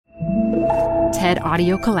TED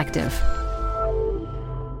Audio Collective.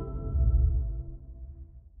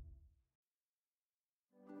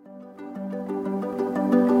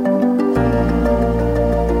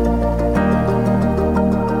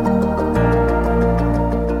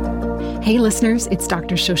 Hey listeners, it's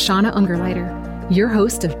Dr. Shoshana Ungerleider, your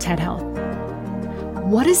host of TED Health.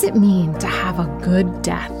 What does it mean to have a good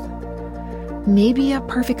death? Maybe a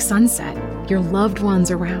perfect sunset, your loved ones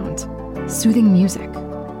around, soothing music.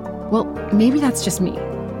 Well, maybe that's just me.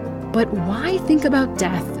 But why think about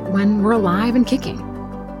death when we're alive and kicking?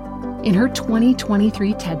 In her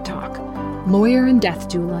 2023 TED Talk, lawyer and death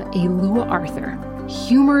doula Alua Arthur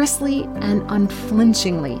humorously and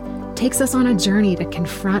unflinchingly takes us on a journey to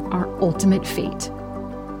confront our ultimate fate.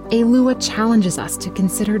 Alua challenges us to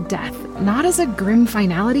consider death not as a grim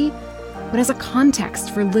finality, but as a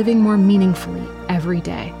context for living more meaningfully every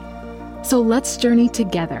day. So let's journey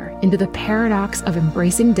together into the paradox of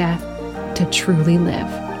embracing death to truly live.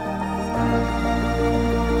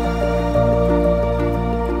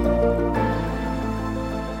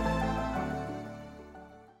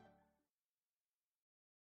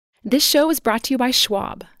 This show is brought to you by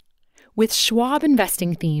Schwab. With Schwab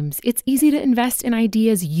investing themes, it's easy to invest in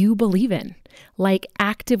ideas you believe in, like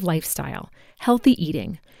active lifestyle, healthy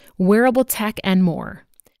eating, wearable tech, and more.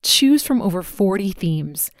 Choose from over 40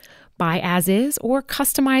 themes. Buy as is or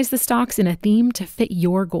customize the stocks in a theme to fit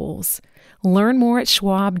your goals. Learn more at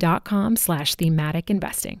schwab.com/thematic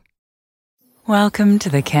investing. Welcome to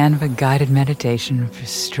the Canva guided meditation for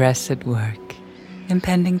stress at work.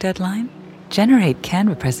 Impending deadline? Generate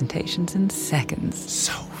Canva presentations in seconds.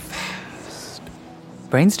 So fast.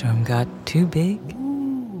 Brainstorm got too big?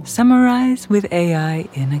 Summarize with AI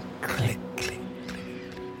in a click.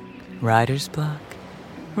 Writer's block?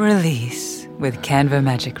 Release with Canva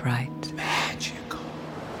Magic Write. Magical.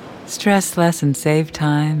 Stress less and save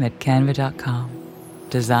time at canva.com.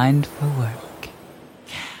 Designed for work.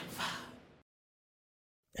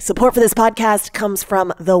 Support for this podcast comes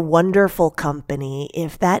from The Wonderful Company.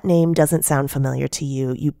 If that name doesn't sound familiar to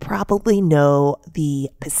you, you probably know the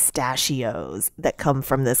pistachios that come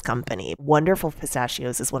from this company. Wonderful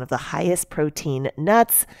Pistachios is one of the highest protein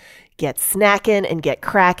nuts. Get snacking and get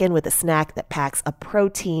cracking with a snack that packs a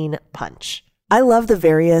protein punch. I love the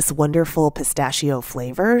various wonderful pistachio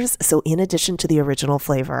flavors. So in addition to the original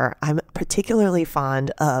flavor, I'm particularly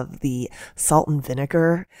fond of the salt and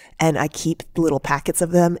vinegar, and I keep little packets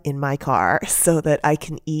of them in my car so that I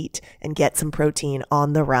can eat and get some protein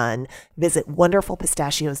on the run. Visit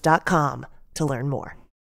wonderfulpistachios.com to learn more.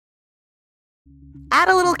 Add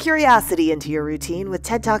a little curiosity into your routine with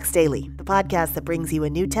TED Talks Daily, the podcast that brings you a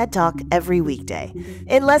new TED Talk every weekday.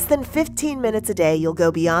 In less than 15 minutes a day, you'll go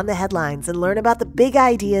beyond the headlines and learn about the big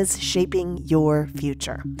ideas shaping your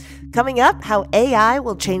future. Coming up, how AI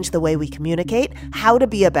will change the way we communicate, how to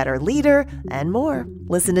be a better leader, and more.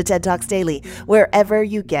 Listen to TED Talks Daily wherever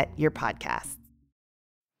you get your podcasts.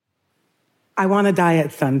 I want to die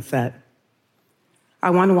at sunset.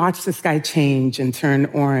 I want to watch the sky change and turn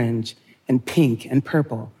orange and pink and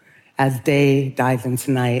purple as day dives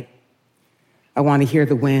into night. I want to hear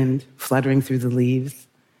the wind fluttering through the leaves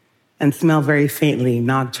and smell very faintly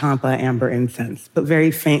Nag Champa amber incense, but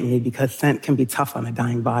very faintly because scent can be tough on a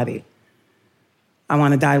dying body. I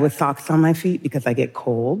want to die with socks on my feet because I get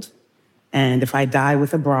cold. And if I die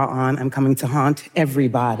with a bra on, I'm coming to haunt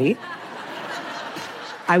everybody.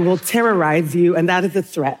 I will terrorize you, and that is a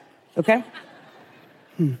threat, okay?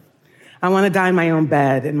 I want to die in my own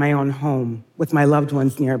bed, in my own home, with my loved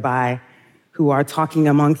ones nearby who are talking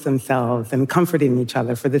amongst themselves and comforting each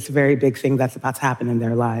other for this very big thing that's about to happen in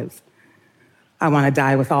their lives. I want to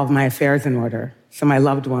die with all of my affairs in order, so my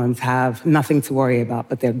loved ones have nothing to worry about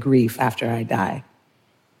but their grief after I die.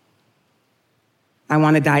 I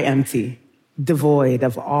want to die empty, devoid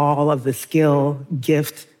of all of the skill,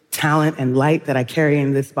 gift, talent, and light that I carry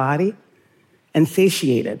in this body, and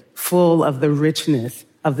satiated, full of the richness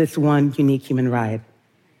of this one unique human ride.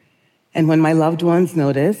 And when my loved ones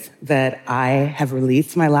notice that I have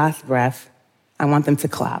released my last breath, I want them to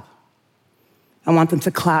clap. I want them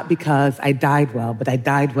to clap because I died well, but I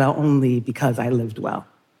died well only because I lived well.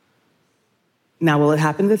 Now, will it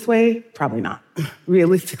happen this way? Probably not.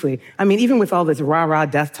 Realistically. I mean, even with all this rah-rah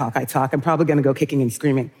death talk I talk, I'm probably gonna go kicking and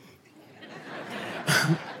screaming.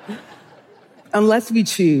 Unless we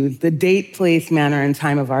choose, the date, place, manner, and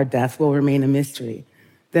time of our death will remain a mystery.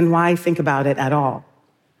 Then why think about it at all?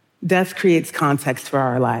 Death creates context for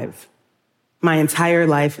our lives. My entire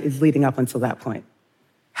life is leading up until that point.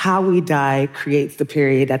 How we die creates the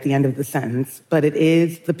period at the end of the sentence, but it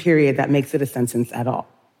is the period that makes it a sentence at all.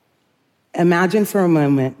 Imagine for a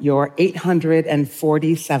moment your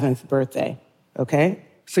 847th birthday. okay?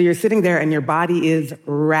 So you're sitting there and your body is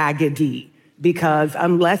raggedy because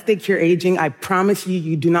unless they cure aging, I promise you,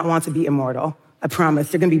 you do not want to be immortal. I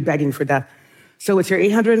promise. You're going to be begging for death. So it's your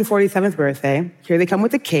 847th birthday. Here they come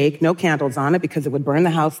with a cake, no candles on it because it would burn the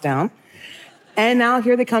house down. And now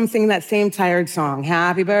here they come singing that same tired song,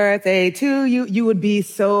 happy birthday to you. You would be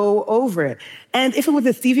so over it. And if it was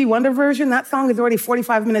a Stevie Wonder version, that song is already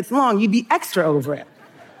 45 minutes long. You'd be extra over it.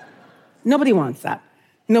 Nobody wants that.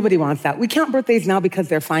 Nobody wants that. We count birthdays now because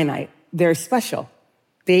they're finite. They're special.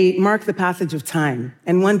 They mark the passage of time.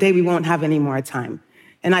 And one day we won't have any more time.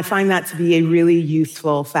 And I find that to be a really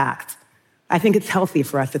useful fact. I think it's healthy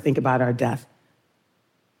for us to think about our death.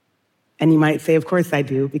 And you might say, of course I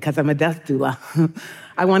do, because I'm a death doula.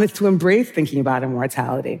 I want us to embrace thinking about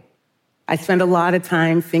immortality. I spend a lot of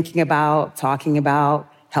time thinking about, talking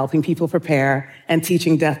about, helping people prepare, and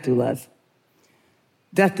teaching death doulas.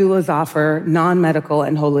 Death doulas offer non-medical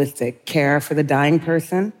and holistic care for the dying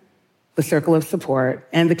person, the circle of support,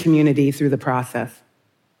 and the community through the process.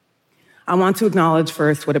 I want to acknowledge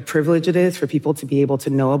first what a privilege it is for people to be able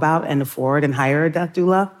to know about and afford and hire a death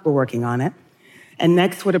doula. We're working on it. And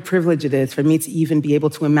next, what a privilege it is for me to even be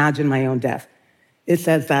able to imagine my own death. It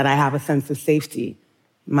says that I have a sense of safety.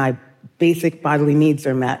 My basic bodily needs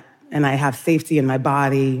are met, and I have safety in my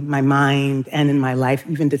body, my mind, and in my life,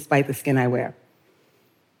 even despite the skin I wear.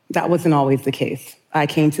 That wasn't always the case. I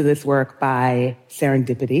came to this work by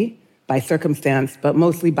serendipity, by circumstance, but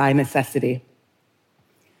mostly by necessity.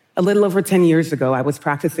 A little over 10 years ago, I was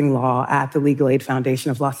practicing law at the Legal Aid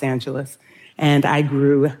Foundation of Los Angeles, and I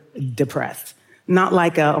grew depressed. Not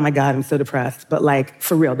like, oh my God, I'm so depressed, but like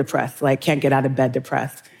for real depressed, like can't get out of bed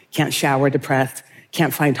depressed, can't shower depressed,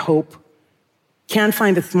 can't find hope, can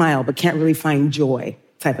find a smile, but can't really find joy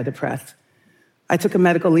type of depressed. I took a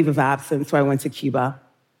medical leave of absence, so I went to Cuba,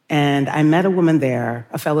 and I met a woman there,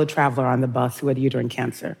 a fellow traveler on the bus who had uterine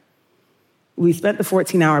cancer. We spent the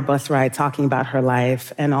 14-hour bus ride talking about her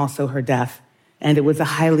life and also her death, and it was a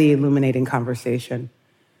highly illuminating conversation.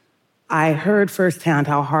 I heard firsthand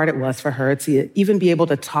how hard it was for her to even be able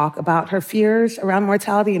to talk about her fears around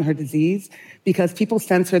mortality and her disease because people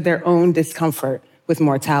censored their own discomfort with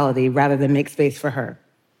mortality rather than make space for her.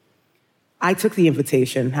 I took the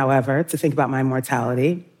invitation, however, to think about my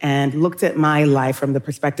mortality and looked at my life from the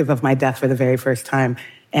perspective of my death for the very first time,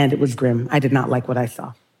 and it was grim. I did not like what I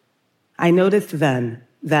saw. I noticed then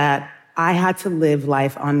that I had to live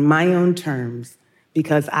life on my own terms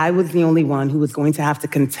because I was the only one who was going to have to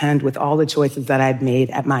contend with all the choices that I'd made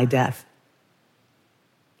at my death.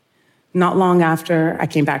 Not long after I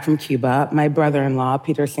came back from Cuba, my brother-in-law,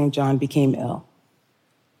 Peter St. John, became ill.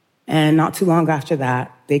 And not too long after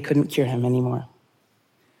that, they couldn't cure him anymore.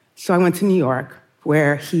 So I went to New York,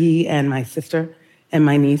 where he and my sister and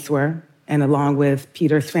my niece were, and along with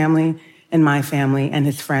Peter's family and my family and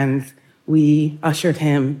his friends, we ushered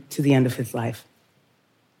him to the end of his life.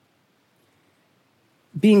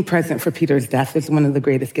 Being present for Peter's death is one of the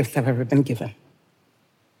greatest gifts I've ever been given.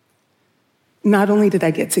 Not only did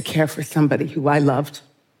I get to care for somebody who I loved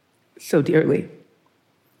so dearly,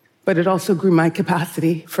 but it also grew my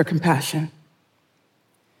capacity for compassion.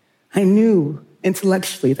 I knew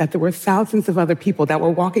intellectually that there were thousands of other people that were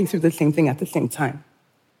walking through the same thing at the same time.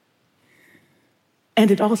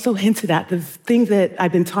 And it also hinted at the thing that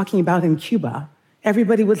I've been talking about in Cuba.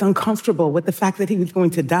 Everybody was uncomfortable with the fact that he was going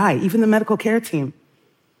to die, even the medical care team.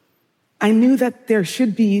 I knew that there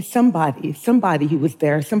should be somebody who was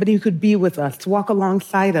there, somebody who could be with us, to walk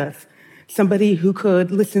alongside us, somebody who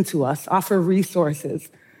could listen to us, offer resources,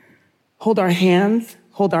 hold our hands,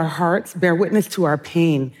 hold our hearts, bear witness to our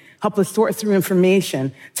pain, help us sort through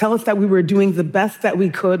information, tell us that we were doing the best that we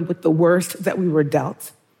could with the worst that we were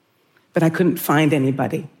dealt. But I couldn't find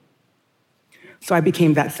anybody. So I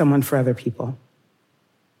became that someone for other people.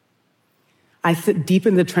 I sit deep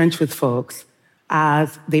in the trench with folks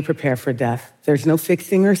as they prepare for death. There's no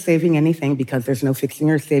fixing or saving anything because there's no fixing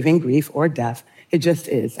or saving grief or death. It just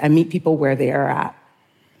is. I meet people where they are at.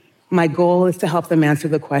 My goal is to help them answer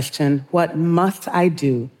the question, what must I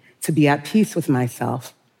do to be at peace with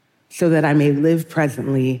myself so that I may live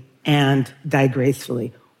presently and die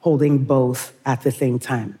gracefully, holding both at the same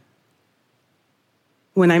time?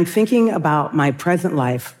 When I'm thinking about my present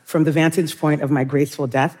life from the vantage point of my graceful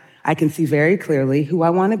death, I can see very clearly who I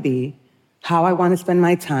want to be, how I want to spend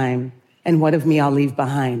my time, and what of me I'll leave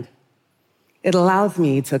behind. It allows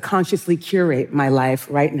me to consciously curate my life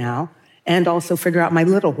right now and also figure out my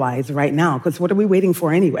little whys right now, because what are we waiting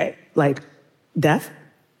for anyway? Like, death?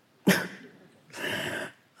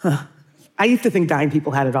 I used to think dying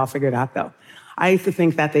people had it all figured out, though. I used to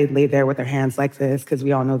think that they'd lay there with their hands like this, because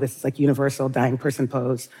we all know this is like universal dying person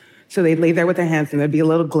pose, So they'd lay there with their hands and there'd be a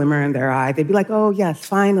little glimmer in their eye. They'd be like, oh yes,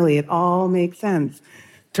 finally, it all makes sense.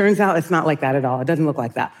 Turns out it's not like that at all. It doesn't look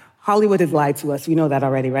like that. Hollywood has lied to us. We know that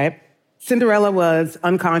already, right? Cinderella was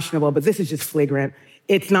unconscionable, but this is just flagrant.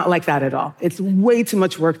 It's not like that at all. It's way too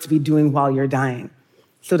much work to be doing while you're dying.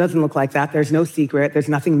 So it doesn't look like that. There's no secret. There's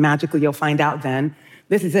nothing magical you'll find out then.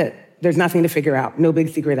 This is it. There's nothing to figure out. No big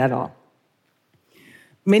secret at all.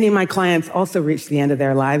 Many of my clients also reach the end of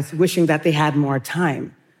their lives wishing that they had more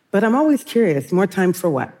time. But I'm always curious, more time for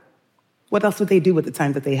what? What else would they do with the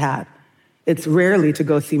time that they had? It's rarely to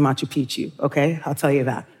go see Machu Picchu, okay? I'll tell you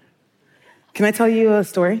that. Can I tell you a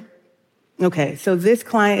story? Okay, so this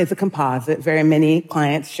client is a composite, very many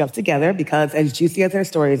clients shoved together because as juicy as their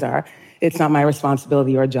stories are, it's not my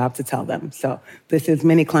responsibility or job to tell them. So this is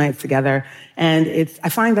many clients together, and I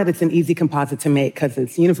find that it's an easy composite to make because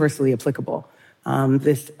it's universally applicable.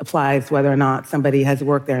 This applies whether or not somebody has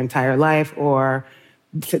worked their entire life or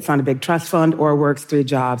sits on a big trust fund or works 3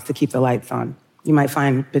 jobs to keep the lights on. You might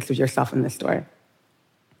find bits of yourself in this story.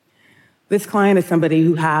 This client is somebody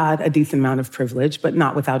who had a decent amount of privilege, but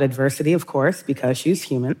not without adversity, of course, because she's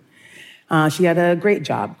human. She had a great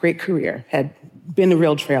job, great career, had been a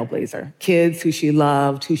real trailblazer. Kids who she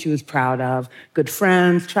loved, who she was proud of, good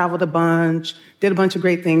friends, traveled a bunch, did a bunch of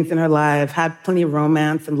great things in her life, had plenty of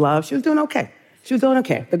romance and love. She was doing okay. She was doing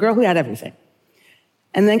okay. The girl who had everything.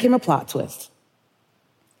 And then came a plot twist.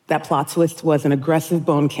 That plot twist was an aggressive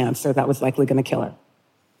bone cancer that was likely going to kill her.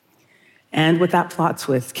 And with that plot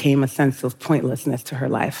twist came a sense of pointlessness to her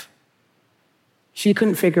life. She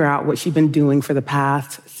couldn't figure out what she'd been doing for the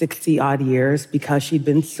past 60-odd years because she'd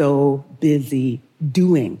been so busy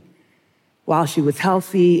doing. While she was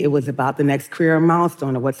healthy, it was about the next career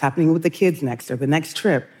milestone or what's happening with the kids next or the next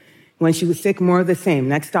trip. When she was sick, more of the same.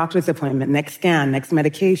 Next doctor's appointment, next scan, next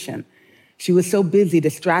medication. She was so busy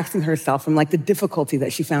distracting herself from the difficulty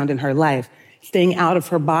that she found in her life, staying out of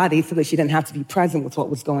her body so that she didn't have to be present with what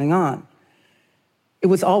was going on. It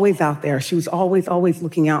was always out there. She was always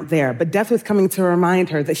looking out there. But death was coming to remind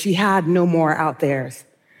her that she had no more out there's,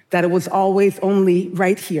 that it was always only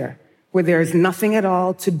right here, where there is nothing at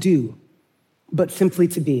all to do, but simply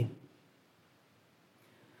to be.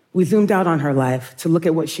 We zoomed out on her life to look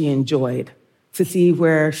at what she enjoyed, to see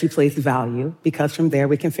where she placed value, because from there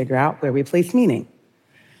we can figure out where we place meaning.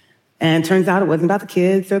 And it turns out it wasn't about the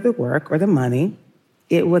kids or the work or the money.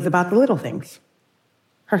 It was about the little things.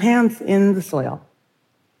 Her hands in the soil.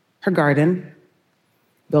 Her garden,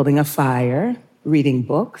 building a fire, reading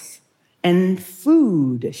books, and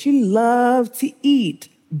food. She loved to eat,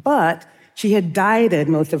 but she had dieted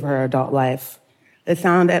most of her adult life. Does it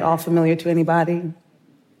sound at all familiar to anybody?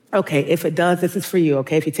 Okay, if it does, this is for you,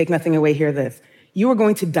 okay? If you take nothing away, hear this. You are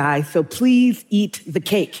going to die, so please eat the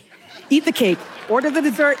cake. Eat the cake. Order the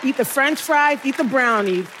dessert, eat the French fries, eat the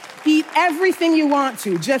brownies. Eat everything you want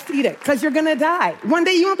to, just eat it, because you're gonna die. One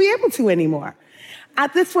day you won't be able to anymore.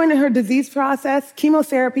 At this point in her disease process,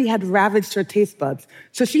 chemotherapy had ravaged her taste buds,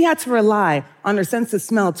 so she had to rely on her sense of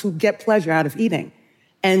smell to get pleasure out of eating.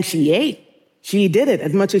 And she ate. She did it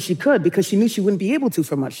as much as she could because she knew she wouldn't be able to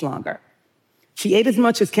for much longer. She ate as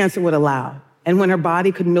much as cancer would allow. And when her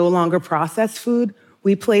body could no longer process food,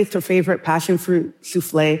 we placed her favorite passion fruit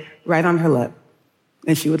souffle right on her lip,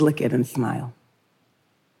 and she would lick it and smile.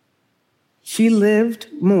 She lived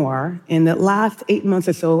more in the last 8 months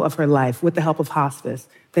or so of her life with the help of hospice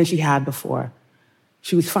than she had before.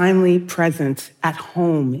 She was finally present at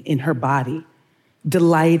home in her body,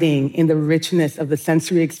 delighting in the richness of the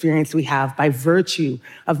sensory experience we have by virtue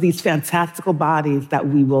of these fantastical bodies that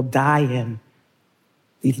we will die in.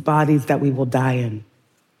 These bodies that we will die in.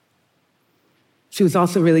 She was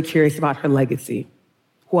also really curious about her legacy.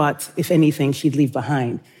 What, if anything, she'd leave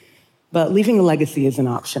behind. But leaving a legacy isn't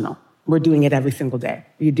optional. We're doing it every single day.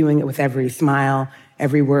 You're doing it with every smile,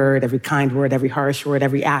 every word, every kind word, every harsh word,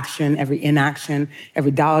 every action, every inaction,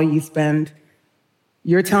 every dollar you spend.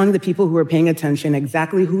 You're telling the people who are paying attention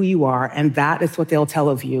exactly who you are, and that is what they'll tell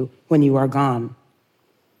of you when you are gone.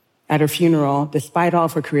 At her funeral, despite all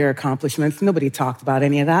of her career accomplishments, nobody talked about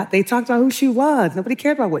any of that. They talked about who she was. Nobody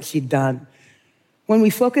cared about what she'd done. When we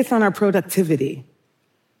focus on our productivity,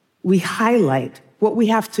 we highlight what we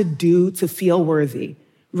have to do to feel worthy,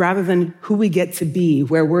 rather than who we get to be,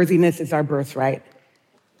 where worthiness is our birthright,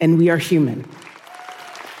 and we are human.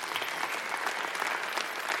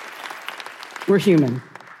 We're human.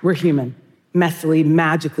 We're human. Messily,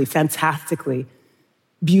 magically, fantastically,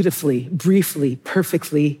 beautifully, briefly,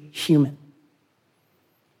 perfectly human.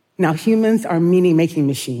 Now, humans are meaning-making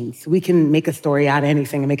machines. We can make a story out of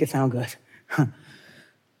anything and make it sound good.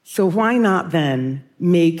 So why not then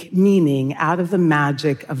make meaning out of the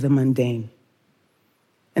magic of the mundane?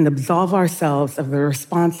 and absolve ourselves of the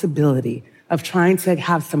responsibility of trying to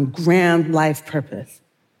have some grand life purpose,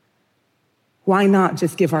 why not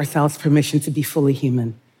just give ourselves permission to be fully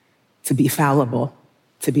human, to be fallible,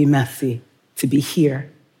 to be messy, to be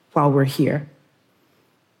here while we're here?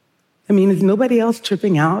 I mean, is nobody else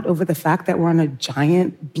tripping out over the fact that we're on a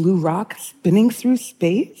giant blue rock spinning through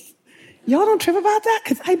space? Y'all don't trip about that?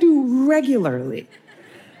 Because I do regularly.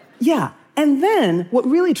 Yeah. And then what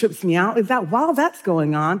really trips me out is that while that's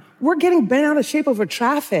going on, we're getting bent out of shape over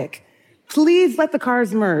traffic. Please let the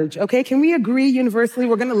cars merge, okay? Can we agree universally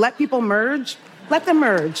we're gonna let people merge? Let them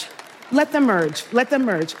merge. Let them merge. Let them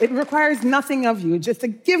merge. It requires nothing of you, just to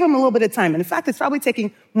give them a little bit of time. And in fact, it's probably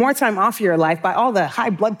taking more time off your life by all the high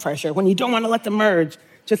blood pressure when you don't want to let them merge.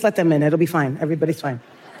 Just let them in. It'll be fine. Everybody's fine.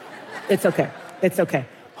 It's okay. It's okay.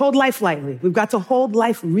 Hold life lightly. We've got to hold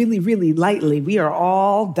life really, really lightly. We are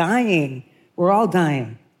all dying. We're all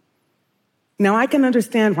dying. Now, I can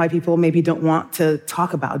understand why people maybe don't want to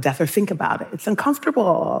talk about death or think about it. It's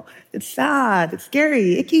uncomfortable. It's sad. It's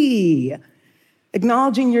scary, icky.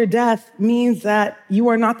 Acknowledging your death means that you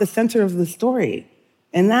are not the center of the story.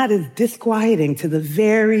 And that is disquieting to the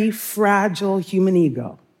very fragile human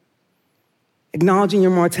ego. Acknowledging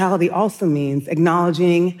your mortality also means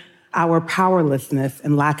acknowledging our powerlessness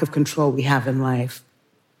and lack of control we have in life.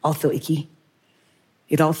 Also icky.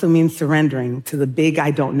 It also means surrendering to the big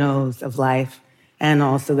I don't knows of life and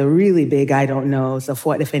also the really big I don't knows of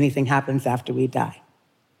what, if anything, happens after we die.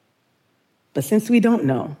 But since we don't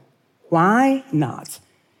know, why not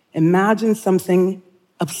imagine something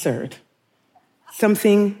absurd,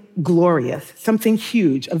 something glorious, something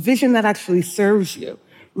huge, a vision that actually serves you,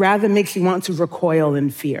 rather than makes you want to recoil in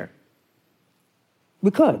fear?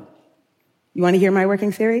 We could. You want to hear my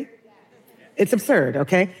working theory? It's absurd,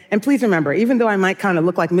 okay? And please remember, even though I might kind of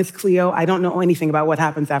look like Miss Cleo, I don't know anything about what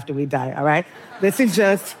happens after we die, all right? This is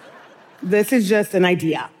just an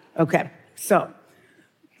idea, okay? So,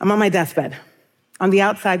 I'm on my deathbed. On the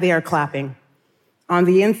outside, they are clapping. On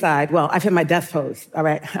the inside, well, I've hit my death pose, all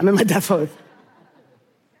right? I'm in my death pose.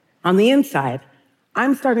 On the inside,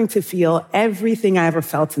 I'm starting to feel everything I ever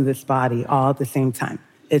felt in this body all at the same time.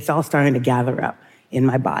 It's all starting to gather up in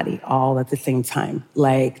my body all at the same time.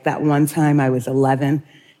 Like that one time I was 11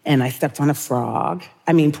 and I stepped on a frog.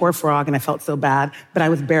 I mean, poor frog, and I felt so bad, but I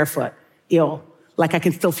was barefoot, ill. Like I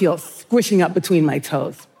can still feel it squishing up between my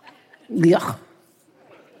toes. Yuck.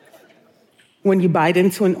 When you bite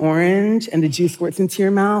into an orange and the juice squirts into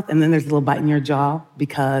your mouth and then there's a little bite in your jaw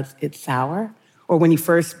because it's sour. Or when you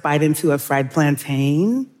first bite into a fried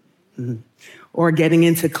plantain. Or getting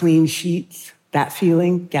into clean sheets, that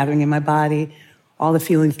feeling gathering in my body. All the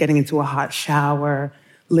feelings getting into a hot shower,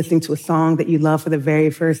 listening to a song that you love for the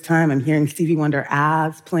very first time. I'm hearing Stevie Wonder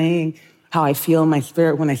As playing, how I feel in my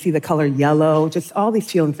spirit when I see the color yellow. Just all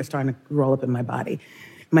these feelings are starting to roll up in my body.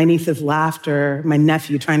 My niece's laughter, my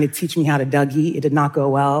nephew trying to teach me how to Dougie. It did not go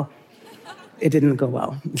well. It didn't go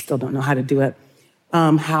well. I still don't know how to do it.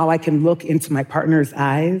 How I can look into my partner's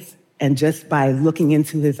eyes, and just by looking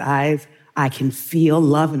into his eyes, I can feel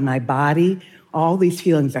love in my body. All these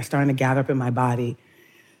feelings are starting to gather up in my body.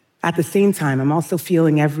 At the same time, I'm also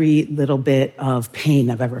feeling every little bit of pain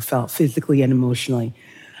I've ever felt, physically and emotionally.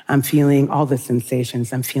 I'm feeling all the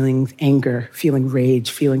sensations. I'm feeling anger, feeling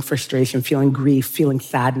rage, feeling frustration, feeling grief, feeling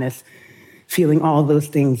sadness, feeling all those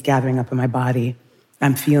things gathering up in my body.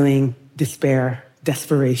 I'm feeling despair,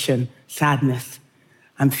 desperation, sadness.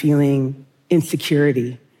 I'm feeling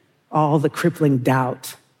insecurity, all the crippling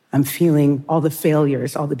doubt. I'm feeling all the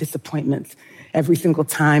failures, all the disappointments. Every single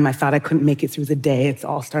time I thought I couldn't make it through the day, it's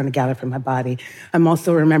all starting to gather up in my body. I'm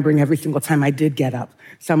also remembering every single time I did get up.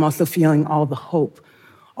 So I'm also feeling all the hope,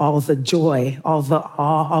 all the joy, all the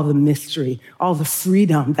awe, all the mystery, all the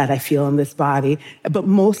freedom that I feel in this body. But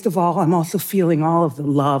most of all, I'm also feeling all of the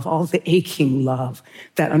love, all the aching love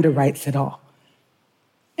that underwrites it all.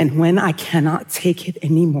 And when I cannot take it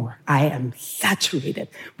anymore, I am saturated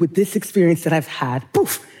with this experience that I've had.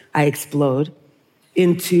 Poof, I explode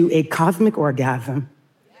into a cosmic orgasm.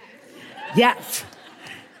 Yes.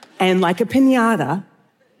 And like a piñata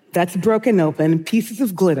that's broken open, pieces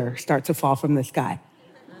of glitter start to fall from the sky.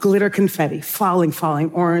 Glitter confetti,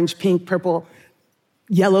 falling, orange, pink, purple,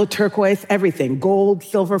 yellow, turquoise, everything. Gold,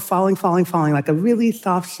 silver, falling, like a really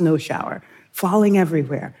soft snow shower, falling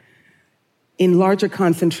everywhere. In larger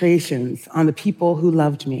concentrations on the people who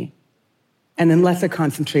loved me, and in lesser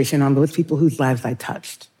concentration on those people whose lives I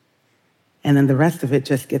touched. And then the rest of it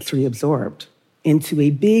just gets reabsorbed into a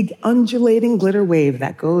big undulating glitter wave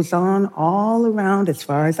that goes on all around as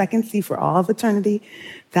far as I can see for all of eternity,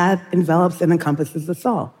 that envelops and encompasses us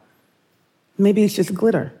all. Maybe it's just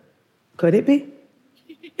glitter. Could it be?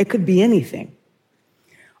 It could be anything.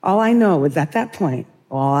 All I know is at that point,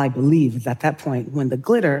 all I believe is at that point, when the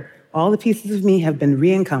glitter, all the pieces of me have been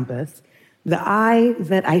re-encompassed, the I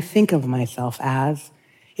that I think of myself as,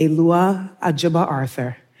 Alua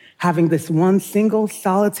Arthur, having this one single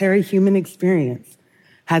solitary human experience,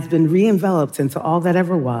 has been re-enveloped into all that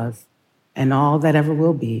ever was and all that ever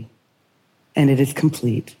will be, and it is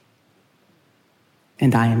complete,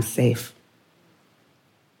 and I am safe.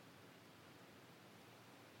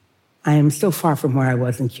 I am so far from where I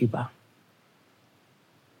was in Cuba.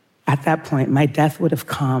 At that point, my death would have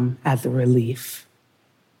come as a relief,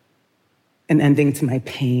 an ending to my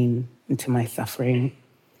pain and to my suffering,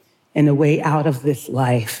 and a way out of this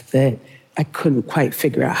life that I couldn't quite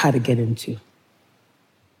figure out how to get into.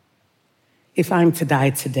 If I'm to die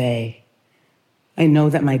today, I know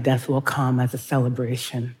that my death will come as a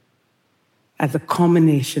celebration, as a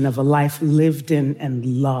culmination of a life lived in and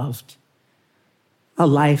loved, a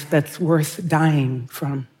life that's worth dying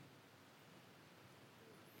from.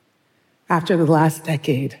 After the last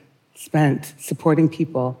decade spent supporting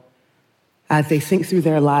people as they think through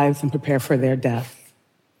their lives and prepare for their death,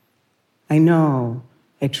 I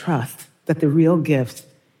trust that the real gift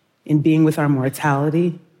in being with our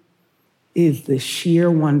mortality is the sheer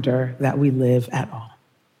wonder that we live at all.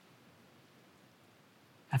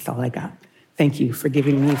 That's all I got. Thank you for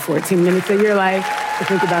giving me 14 minutes of your life to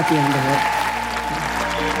think about the end of it.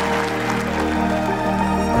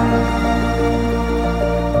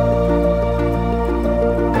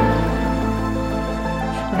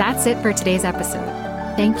 That's it for today's episode.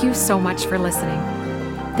 Thank you so much for listening.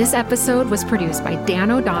 This episode was produced by Dan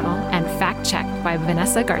O'Donnell and fact-checked by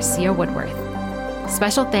Vanessa Garcia Woodworth.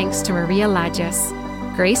 Special thanks to Maria Lajes,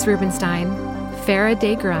 Grace Rubenstein, Farah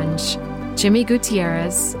Day Grunge, Jimmy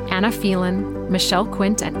Gutierrez, Anna Phelan, Michelle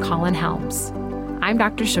Quint, and Colin Helms. I'm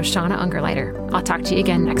Dr. Shoshana Ungerleider. I'll talk to you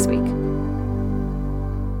again next week.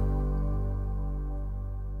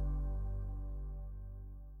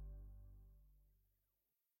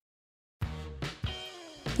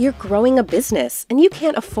 You're growing a business, and you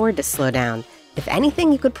can't afford to slow down. If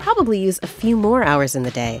anything, you could probably use a few more hours in the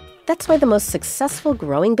day. That's why the most successful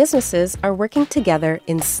growing businesses are working together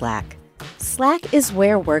in Slack. Slack is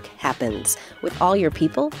where work happens, with all your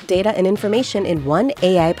people, data, and information in one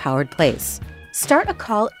AI-powered place. Start a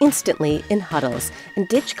call instantly in huddles and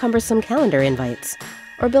ditch cumbersome calendar invites.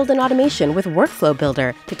 Or build an automation with Workflow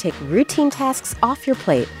Builder to take routine tasks off your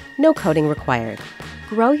plate, no coding required.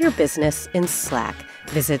 Grow your business in Slack.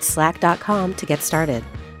 Visit slack.com to get started.